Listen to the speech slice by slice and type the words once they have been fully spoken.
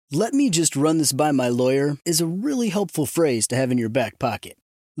"Let me just run this by my lawyer" is a really helpful phrase to have in your back pocket.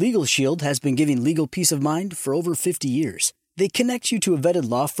 Legal Shield has been giving legal peace of mind for over 50 years. They connect you to a vetted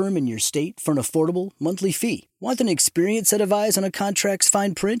law firm in your state for an affordable monthly fee. Want an experienced set of eyes on a contract's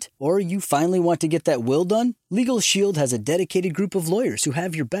fine print? Or you finally want to get that will done? Legal Shield has a dedicated group of lawyers who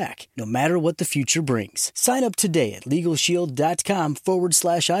have your back, no matter what the future brings. Sign up today at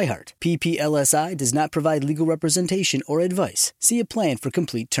LegalShield.com/iHeart. PPLSI does not provide legal representation or advice. See a plan for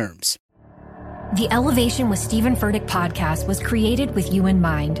complete terms. The Elevation with Stephen Furtick podcast was created with you in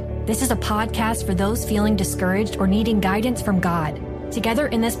mind. This is a podcast for those feeling discouraged or needing guidance from God. Together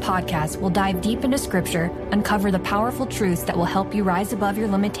in this podcast, we'll dive deep into Scripture, uncover the powerful truths that will help you rise above your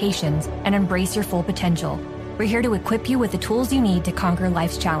limitations and embrace your full potential. We're here to equip you with the tools you need to conquer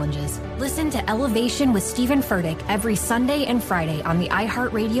life's challenges. Listen to Elevation with Stephen Furtick every Sunday and Friday on the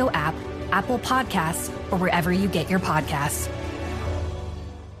iHeartRadio app, Apple Podcasts, or wherever you get your podcasts.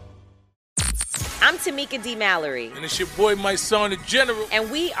 I'm Tamika D. Mallory. And it's your boy, my son, the General. And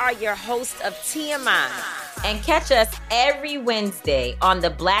we are your hosts of TMI. And catch us every Wednesday on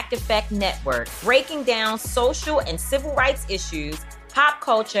the Black Effect Network, breaking down social and civil rights issues, pop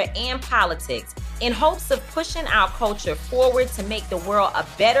culture, and politics in hopes of pushing our culture forward to make the world a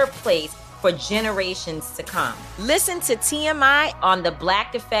better place for generations to come. Listen to TMI on the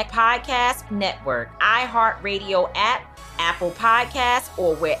Black Effect Podcast Network, iHeartRadio app, Apple Podcasts,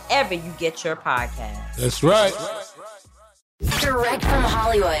 or wherever you get your podcasts. That's right. Direct from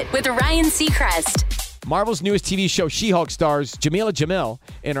Hollywood with Ryan Seacrest. Marvel's newest TV show, She-Hulk, stars Jamil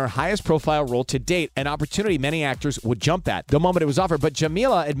in her highest profile role to date, an opportunity many actors would jump at the moment it was offered. But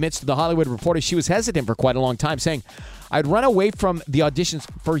Jameela admits to The Hollywood Reporter she was hesitant for quite a long time, saying, "I'd run away from the auditions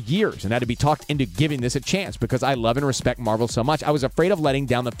for years and had to be talked into giving this a chance because I love and respect Marvel so much. I was afraid of letting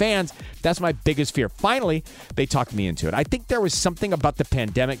down the fans. That's my biggest fear." Finally, they talked me into it. I think there was something about the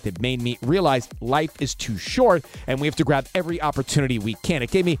pandemic that made me realize life is too short and we have to grab every opportunity we can.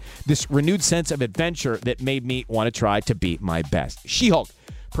 It gave me this renewed sense of adventure that made me want to try to be my best. She-Hulk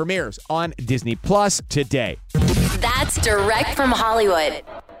premieres on Disney Plus today. That's Direct from Hollywood.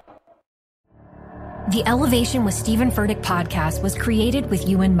 The Elevation with Stephen Furtick podcast was created with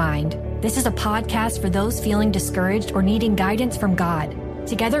you in mind. This is a podcast for those feeling discouraged or needing guidance from God.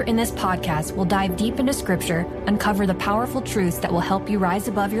 Together in this podcast, we'll dive deep into Scripture, uncover the powerful truths that will help you rise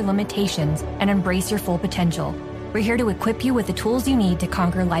above your limitations and embrace your full potential. We're here to equip you with the tools you need to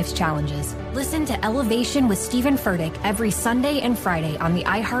conquer life's challenges. Listen to Elevation with Stephen Furtick every Sunday and Friday on the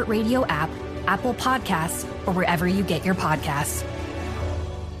iHeartRadio app, Apple Podcasts, or wherever you get your podcasts.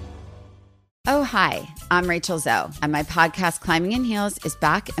 Oh, hi, I'm Rachel Zoe, and my podcast, Climbing in Heels, is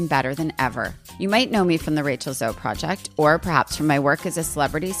back and better than ever. You might know me from the Rachel Zoe Project, or perhaps from my work as a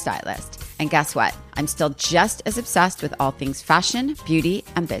celebrity stylist. And guess what? I'm still just as obsessed with all things fashion, beauty,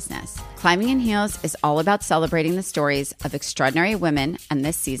 and business. Climbing in Heels is all about celebrating the stories of extraordinary women, and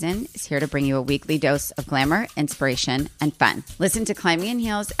this season is here to bring you a weekly dose of glamour, inspiration, and fun. Listen to Climbing in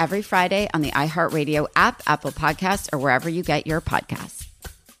Heels every Friday on the iHeartRadio app, Apple Podcasts, or wherever you get your podcasts.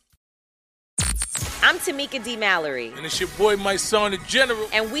 I'm Tamika D. Mallory. And it's your boy, my son, the General.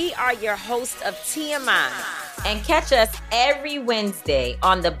 And we are your hosts of TMI. And catch us every Wednesday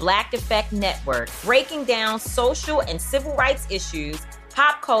on the Black Effect Network, breaking down social and civil rights issues,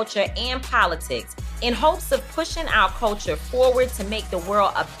 pop culture, and politics in hopes of pushing our culture forward to make the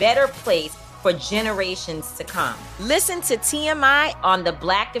world a better place for generations to come. Listen to TMI on the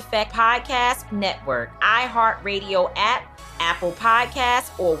Black Effect Podcast Network, iHeartRadio app, Apple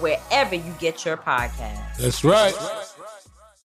Podcasts, or wherever you get your podcasts. That's right.